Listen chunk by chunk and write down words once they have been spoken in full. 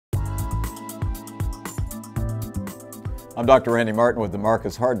I'm Dr. Randy Martin with the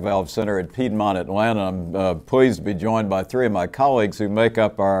Marcus Heart Valve Center at Piedmont, Atlanta. I'm pleased to be joined by three of my colleagues who make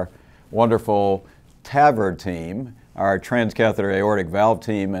up our wonderful TAVR team, our transcatheter aortic valve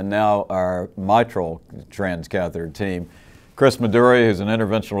team, and now our mitral transcatheter team. Chris Maduri, who's an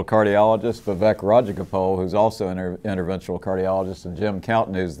interventional cardiologist, Vivek Rajagopal, who's also an interventional cardiologist, and Jim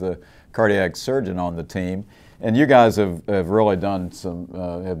Counton, who's the cardiac surgeon on the team. And you guys have really done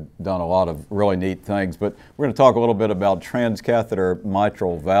have done a lot of really neat things, but we're going to talk a little bit about transcatheter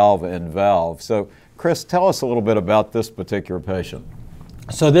mitral valve and valve. So Chris, tell us a little bit about this particular patient.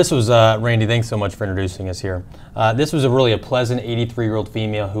 So this was, Randy, thanks so much for introducing us here. This was really a pleasant 83-year-old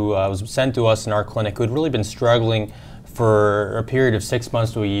female who was sent to us in our clinic who had really been struggling for a period of 6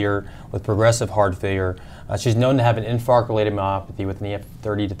 months to a year with progressive heart failure. She's known to have an infarct-related myopathy with an EF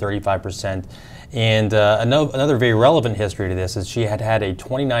 30 to 35%. And another very relevant history to this is she had had a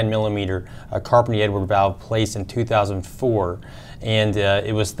 29mm Carpenter-Edward valve placed in 2004. And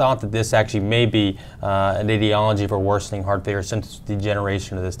it was thought that this actually may be an etiology for worsening heart failure since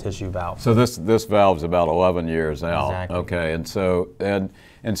degeneration of this tissue valve. So this valve's about 11 years out. Exactly. Okay,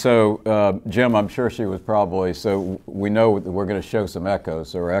 and so Jim, I'm sure she was probably, so we know that we're going to show some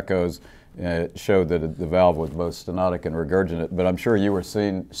echoes. So our echoes showed that the valve was both stenotic and regurgitant, but I'm sure you were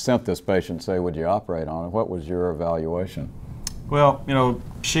sent this patient, say, would you operate on it? What was your evaluation? Well, you know,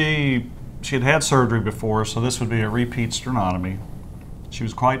 she had had surgery before, so this would be a repeat sternotomy. She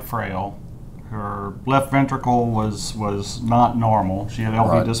was quite frail. Her left ventricle was not normal. She had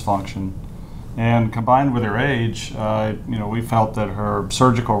LV dysfunction. And combined with her age, you know, we felt that her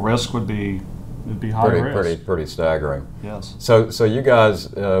surgical risk would be high risk. Pretty staggering. Yes. So you guys,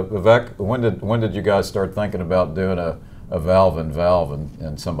 Vivek, when did you guys start thinking about doing a valve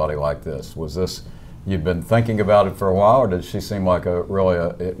in somebody like this? Was this, you'd been thinking about it for a while, or did she seem like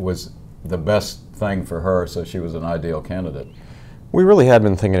it was the best thing for her, so she was an ideal candidate? We really had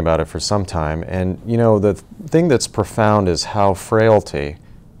been thinking about it for some time, and you know, the thing that's profound is how frailty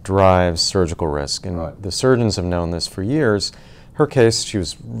drives surgical risk, and the surgeons have known this for years. Her case, she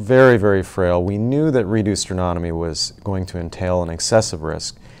was very, very frail. We knew that reduced sternotomy was going to entail an excessive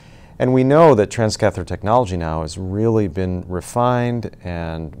risk, and we know that transcatheter technology now has really been refined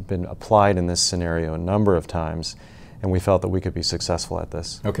and been applied in this scenario a number of times, and we felt that we could be successful at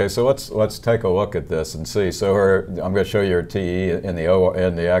this. Okay, so let's take a look at this and see. So I'm going to show you her TE in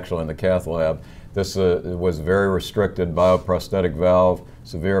the cath lab. This was very restricted bioprosthetic valve,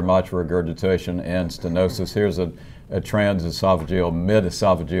 severe mitral regurgitation, and stenosis. Here's a transesophageal,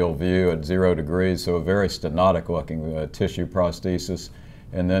 mid-esophageal view at 0 degrees, so a very stenotic looking tissue prosthesis.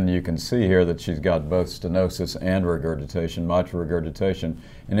 And then you can see here that she's got both stenosis and regurgitation, mitral regurgitation.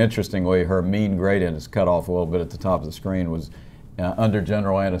 And interestingly, her mean gradient is cut off a little bit at the top of the screen, was under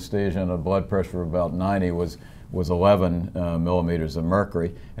general anesthesia, and a blood pressure of about 90 was 11 millimeters of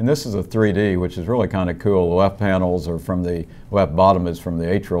mercury. And this is a 3D, which is really kind of cool. The left panels are from the left bottom is from the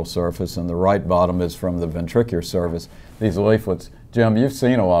atrial surface, and the right bottom is from the ventricular surface. These leaflets, Jim, you've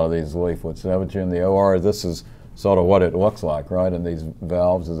seen a lot of these leaflets, haven't you, in the OR? This is sort of what it looks like, right, in these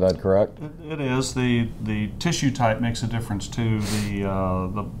valves. Is that correct? It is. The tissue type makes a difference too.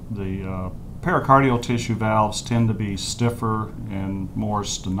 The pericardial tissue valves tend to be stiffer and more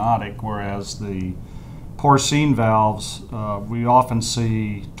stenotic, whereas the porcine valves, we often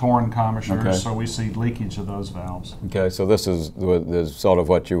see torn commissures, so we see leakage of those valves. Okay, so this is sort of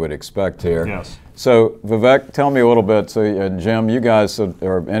what you would expect here. Yes. So Vivek, tell me a little bit, and Jim, you guys,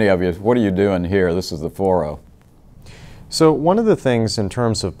 or any of you, what are you doing here? This is the foro. So one of the things in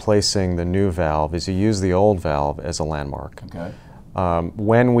terms of placing the new valve is you use the old valve as a landmark. Okay.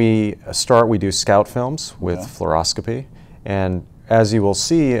 When we start, we do scout films with fluoroscopy, and as you will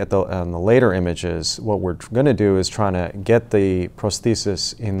see on the later images, what we're going to do is trying to get the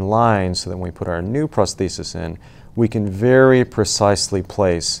prosthesis in line so that when we put our new prosthesis in, we can very precisely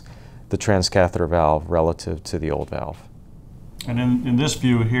place the transcatheter valve relative to the old valve. And in this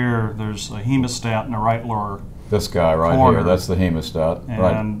view here, there's a hemostat in the right lower This guy right corner. here, that's the hemostat.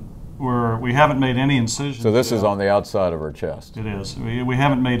 And we haven't made any incisions. So this yet. is on the outside of her chest. It is. We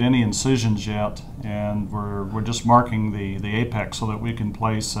haven't made any incisions yet, and we're just marking the apex so that we can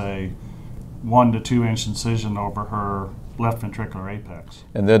place a 1 to 2 inch incision over her left ventricular apex.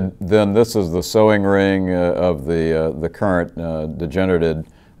 And then this is the sewing ring of the current degenerated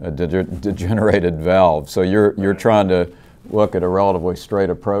valve. So you're trying to look at a relatively straight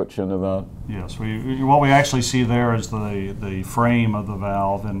approach into that? Yes, what we actually see there is the frame of the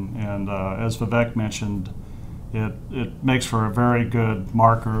valve, and as Vivek mentioned, it makes for a very good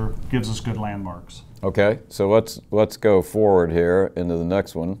marker, gives us good landmarks. Okay, so let's go forward here into the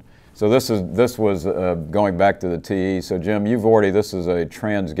next one. So this was going back to the TE. So Jim, this is a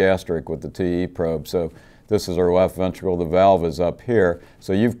transgastric with the TE probe. So this is our left ventricle. The valve is up here.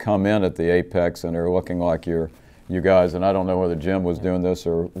 So you've come in at the apex and are looking like you guys, and I don't know whether Jim was doing this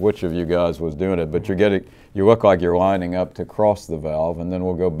or which of you guys was doing it, but you look like you're lining up to cross the valve, and then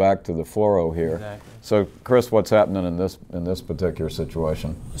we'll go back to the fluoro here. Exactly. So Chris, what's happening in this particular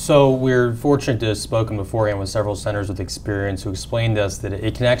situation? So we're fortunate to have spoken beforehand with several centers with experience who explained to us that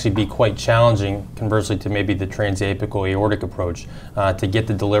it can actually be quite challenging, conversely to maybe the transapical aortic approach, to get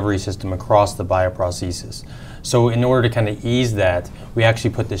the delivery system across the bioprosthesis. So in order to kind of ease that, we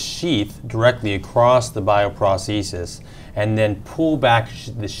actually put the sheath directly across the bioprosthesis and then pull back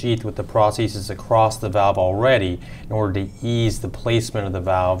the sheath with the prosthesis across the valve already in order to ease the placement of the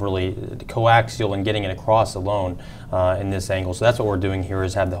valve, really coaxial and getting it across alone in this angle. So that's what we're doing here,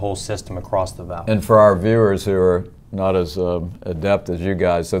 is have the whole system across the valve. And for our viewers who are not as adept as you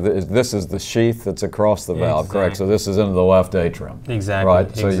guys, so this is the sheath that's across the valve, Exactly. Correct? So this is into the left atrium. Exactly.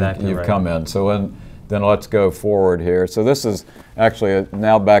 Right? So exactly you've right. come in. So then let's go forward here. So this is actually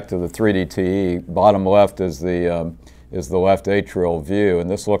now back to the 3D TE. Bottom left is the left atrial view, and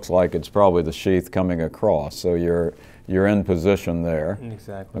this looks like it's probably the sheath coming across. So you're in position there.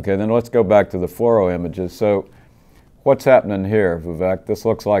 Exactly. Okay, then let's go back to the fluoro images. So what's happening here, Vivek? This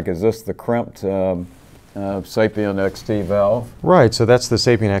looks like, is this the crimped Sapien XT valve? Right, so that's the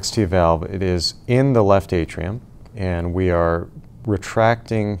Sapien XT valve. It is in the left atrium, and we are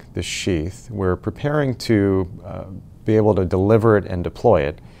retracting the sheath. We're preparing to be able to deliver it and deploy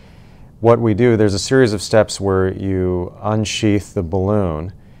it. What we do, there's a series of steps where you unsheath the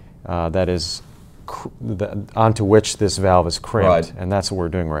balloon that is onto which this valve is crimped, Right. and that's what we're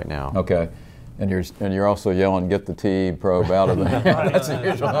doing right now. Okay. And you're also yelling, "Get the TE probe out of there." That's the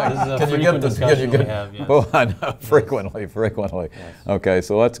usual thing. This is a Can you frequent get discussion we have, yes. Well, I know, frequently. Yes. Okay,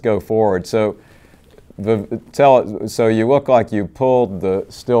 so let's go forward. So, so you look like you pulled the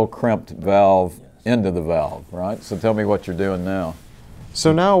still crimped valve into the valve, right? So tell me what you're doing now.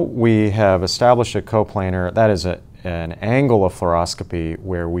 So now we have established a coplanar. That is an angle of fluoroscopy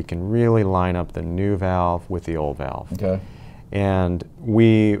where we can really line up the new valve with the old valve. Okay. And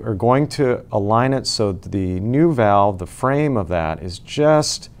we are going to align it so the new valve, the frame of that, is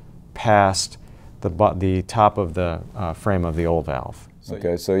just past the top of the frame of the old valve.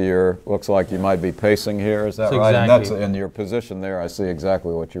 Okay, so looks like you might be pacing here, is that So right? exactly. And that's in your position there, I see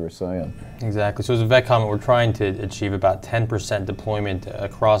exactly what you were saying. Exactly. So as a vet comment, we're trying to achieve about 10% deployment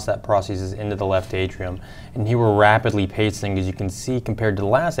across that prosthesis into the left atrium. And here we're rapidly pacing. As you can see, compared to the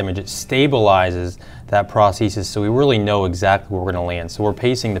last image, it stabilizes that prosthesis, so we really know exactly where we're going to land. So we're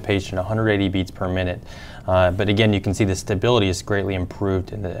pacing the patient 180 beats per minute. But again, you can see the stability is greatly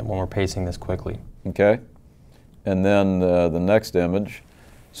improved when we're pacing this quickly. Okay. And then the next image.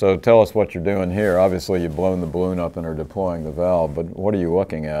 So tell us what you're doing here. Obviously, you've blown the balloon up and are deploying the valve, but what are you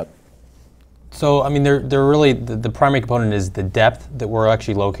looking at? So, I mean, they're really, the primary component is the depth that we're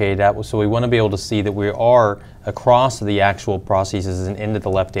actually located at. So we want to be able to see that we are across the actual prosthesis and into the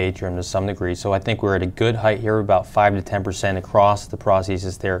left atrium to some degree. So I think we're at a good height here, about 5 to 10% across the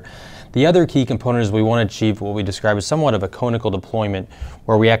prosthesis there. The other key component is we want to achieve what we describe as somewhat of a conical deployment,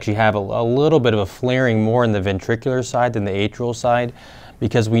 where we actually have a little bit of a flaring more in the ventricular side than the atrial side,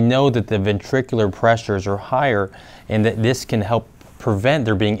 because we know that the ventricular pressures are higher and that this can help prevent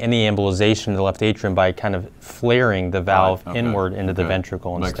there being any embolization in the left atrium by kind of flaring the valve inward into the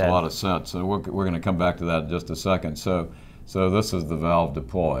ventricle instead. Makes a lot of sense. So we're going to come back to that in just a second. So this is the valve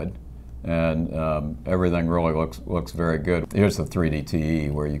deployed, and everything really looks very good. Here's the 3D TE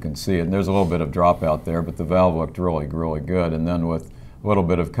where you can see it. And there's a little bit of dropout there, but the valve looked really, really good. And then with a little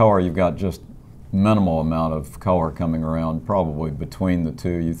bit of color, you've got just minimal amount of color coming around, probably between the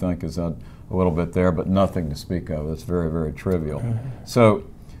two. You think is that a little bit there, but nothing to speak of. It's very, very trivial. So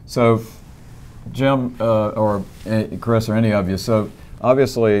Jim or Chris or any of you, so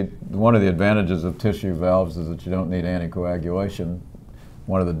obviously one of the advantages of tissue valves is that you don't need anticoagulation.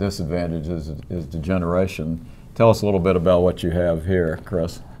 One of the disadvantages is degeneration. Tell us a little bit about what you have here,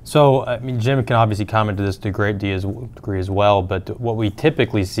 Chris. So, I mean, Jim can obviously comment to this to a great degree as well, but what we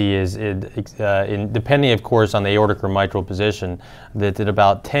typically see is, depending, of course, on the aortic or mitral position, that at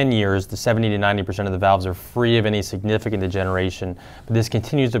about 10 years, the 70 to 90% of the valves are free of any significant degeneration. But this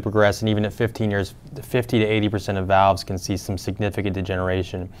continues to progress, and even at 15 years, 50 to 80% of valves can see some significant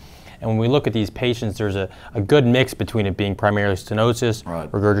degeneration. And when we look at these patients, there's a good mix between it being primarily stenosis, Right.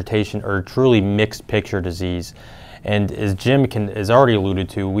 regurgitation, or truly mixed picture disease. And as Jim has already alluded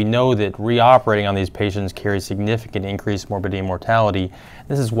to, we know that reoperating on these patients carries significant increased morbidity and mortality.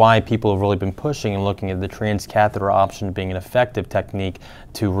 This is why people have really been pushing and looking at the transcatheter option being an effective technique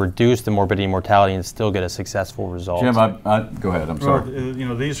to reduce the morbidity and mortality and still get a successful result. Jim, go ahead. I'm sorry. Well, you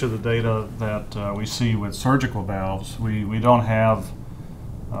know, these are the data that we see with surgical valves. We don't have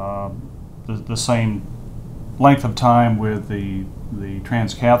the same length of time with the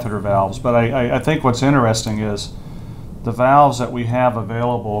transcatheter valves, but I think what's interesting is the valves that we have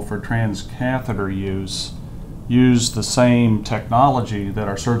available for transcatheter use the same technology that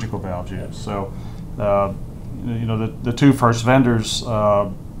our surgical valves use. So, you know, the two first vendors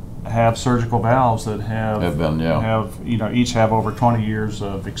have surgical valves that have you know, each have over 20 years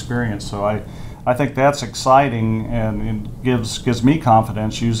of experience. So I think that's exciting, and it gives me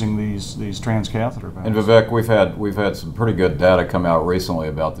confidence using these transcatheter valves. And Vivek, we've had some pretty good data come out recently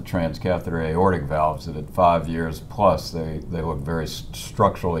about the transcatheter aortic valves that at 5 years plus they look very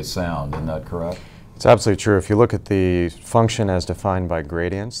structurally sound. Isn't that correct? It's absolutely true. If you look at the function as defined by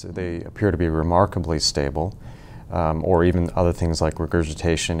gradients, they appear to be remarkably stable, or even other things like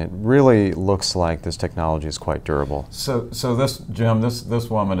regurgitation. It really looks like this technology is quite durable. So this, Jim, this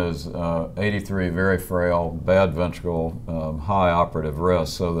woman is 83, very frail, bad ventricle, high operative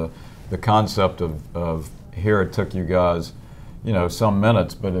risk. So the concept of here, it took you guys, you know, some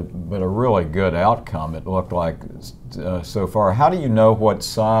minutes, but a really good outcome. It looked like so far. How do you know what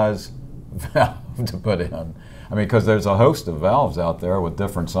size valve to put in? I mean, because there's a host of valves out there with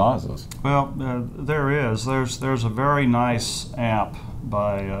different sizes. Well, there's a very nice app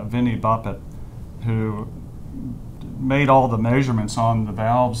by Vinny Buppet, who made all the measurements on the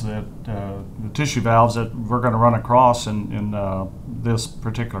valves that the tissue valves that we're going to run across in this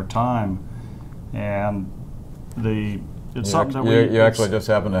particular time, and it's something that you actually just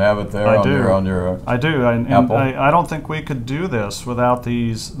happen to have it there on your I do, and Apple? I don't think we could do this without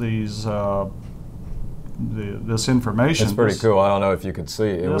this information. It's pretty cool. I don't know if you could see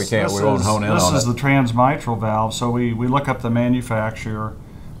it. We won't hone in on it. This is the transmitral valve. So we look up the manufacturer.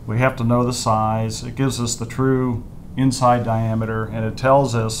 We have to know the size. It gives us the true inside diameter, and it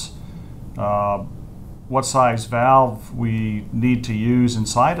tells us what size valve we need to use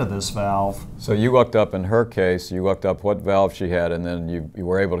inside of this valve. So you looked up, in her case, you looked up what valve she had, and then you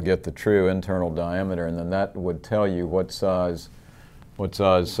were able to get the true internal diameter, and then that would tell you what size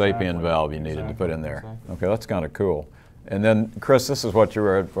sapien valve you needed to put in there. Exactly. Okay, that's kind of cool. And then, Chris, this is what you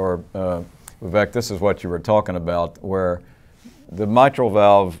were, or Vivek, this is what you were talking about, where the mitral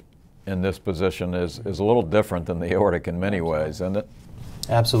valve in this position is a little different than the aortic in many ways, isn't it?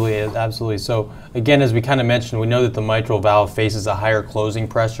 Absolutely, absolutely. So again, as we kind of mentioned, we know that the mitral valve faces a higher closing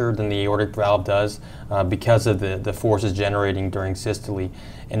pressure than the aortic valve does because of the forces generating during systole.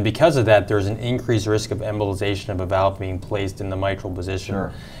 And because of that, there's an increased risk of embolization of a valve being placed in the mitral position.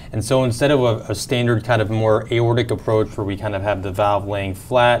 Sure. And so instead of a standard kind of more aortic approach where we kind of have the valve laying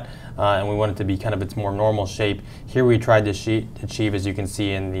flat and we want it to be kind of its more normal shape, here we tried to achieve, as you can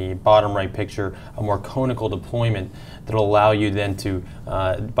see in the bottom right picture, a more conical deployment that will allow you then to,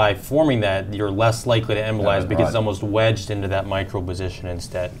 by forming that, you're less likely to embolize because it's almost wedged into that mitral position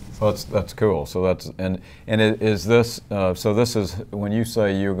instead. Well, that's cool. So that's is this so this is when you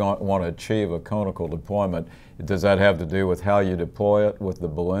say you want to achieve a conical deployment, does that have to do with how you deploy it with the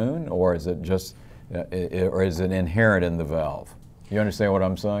balloon, or is it just or is it inherent in the valve? You understand what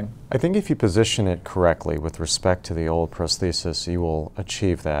I'm saying? I think if you position it correctly with respect to the old prosthesis, you will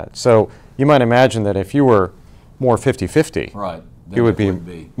achieve that. So you might imagine that if you were more 50-50, right, it would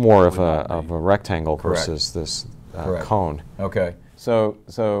be more of a rectangle versus this cone. Okay.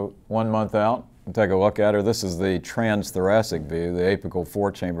 So 1 month out, take a look at her. This is the transthoracic view, the apical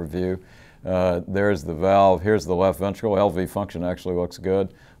four-chamber view. There's the valve. Here's the left ventricle. LV function actually looks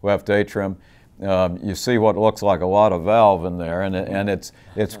good. Left atrium. You see what looks like a lot of valve in there, and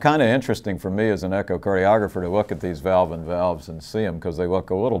it's kind of interesting for me as an echocardiographer to look at these valves and see them because they look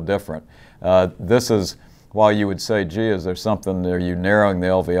a little different. This is, while you would say, gee, is there something, are you narrowing the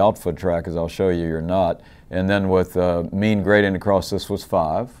LV outflow tract? As I'll show you, you're not. And then with mean gradient across this was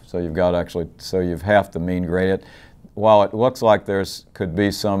 5, so you've got actually, so you've half the mean gradient. While it looks like could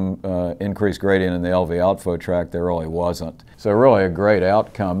be some increased gradient in the LV outflow tract, there really wasn't. So really a great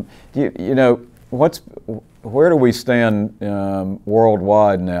outcome. You know, where do we stand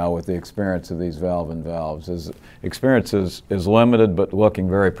worldwide now with the experience of these valves? Experience is limited but looking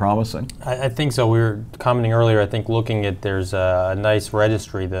very promising. I think so. We were commenting earlier, I think looking at, there's a nice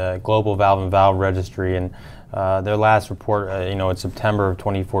registry, the Global Valve and Valve Registry, and Their last report, in September of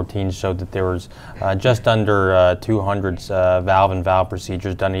 2014, showed that there was just under 200 valve-in-valve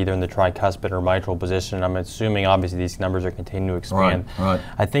procedures done either in the tricuspid or mitral position. I'm assuming, obviously, these numbers are continuing to expand. Right.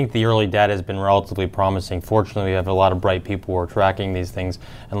 I think the early data has been relatively promising. Fortunately, we have a lot of bright people who are tracking these things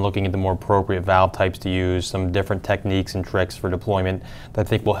and looking at the more appropriate valve types to use, some different techniques and tricks for deployment that I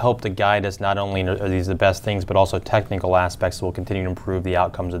think will help to guide us not only in are these the best things, but also technical aspects that will continue to improve the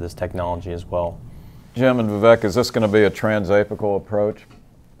outcomes of this technology as well. Jim and Vivek, is this going to be a transapical approach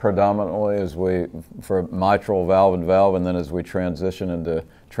predominantly for mitral valve-in-valve, and then as we transition into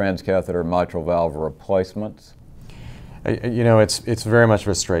transcatheter mitral valve replacements? It's very much of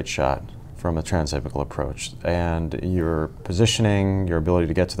a straight shot from a transapical approach, and your positioning, your ability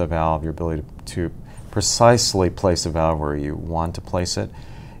to get to the valve, your ability to precisely place the valve where you want to place it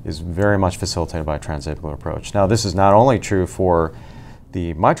is very much facilitated by a transapical approach. Now, this is not only true for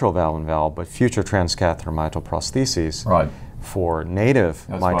the mitral valve-in-valve, but future transcatheter mitral prostheses for native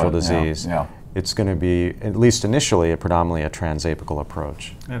mitral disease. It's going to be, at least initially, predominantly a transapical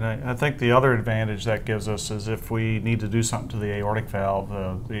approach. And I think the other advantage that gives us is if we need to do something to the aortic valve,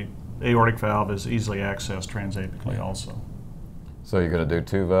 the aortic valve is easily accessed transapically also. So you're going to do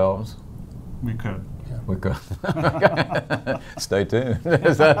 2 valves? We could. We could. Stay tuned.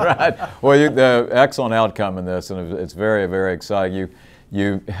 Is that right? Well, excellent outcome in this, and it's very, very exciting.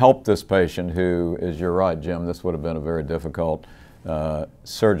 You helped this patient who, you're right, Jim, this would have been a very difficult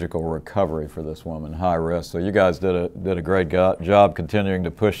surgical recovery for this woman, high risk. So you guys did a great job continuing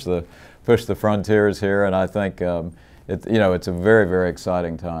to push the frontiers here, and I think it's a very, very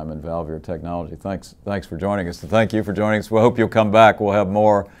exciting time in valvular technology. Thanks for joining us. And thank you for joining us. We hope you'll come back. We'll have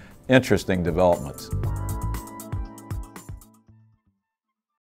more interesting developments.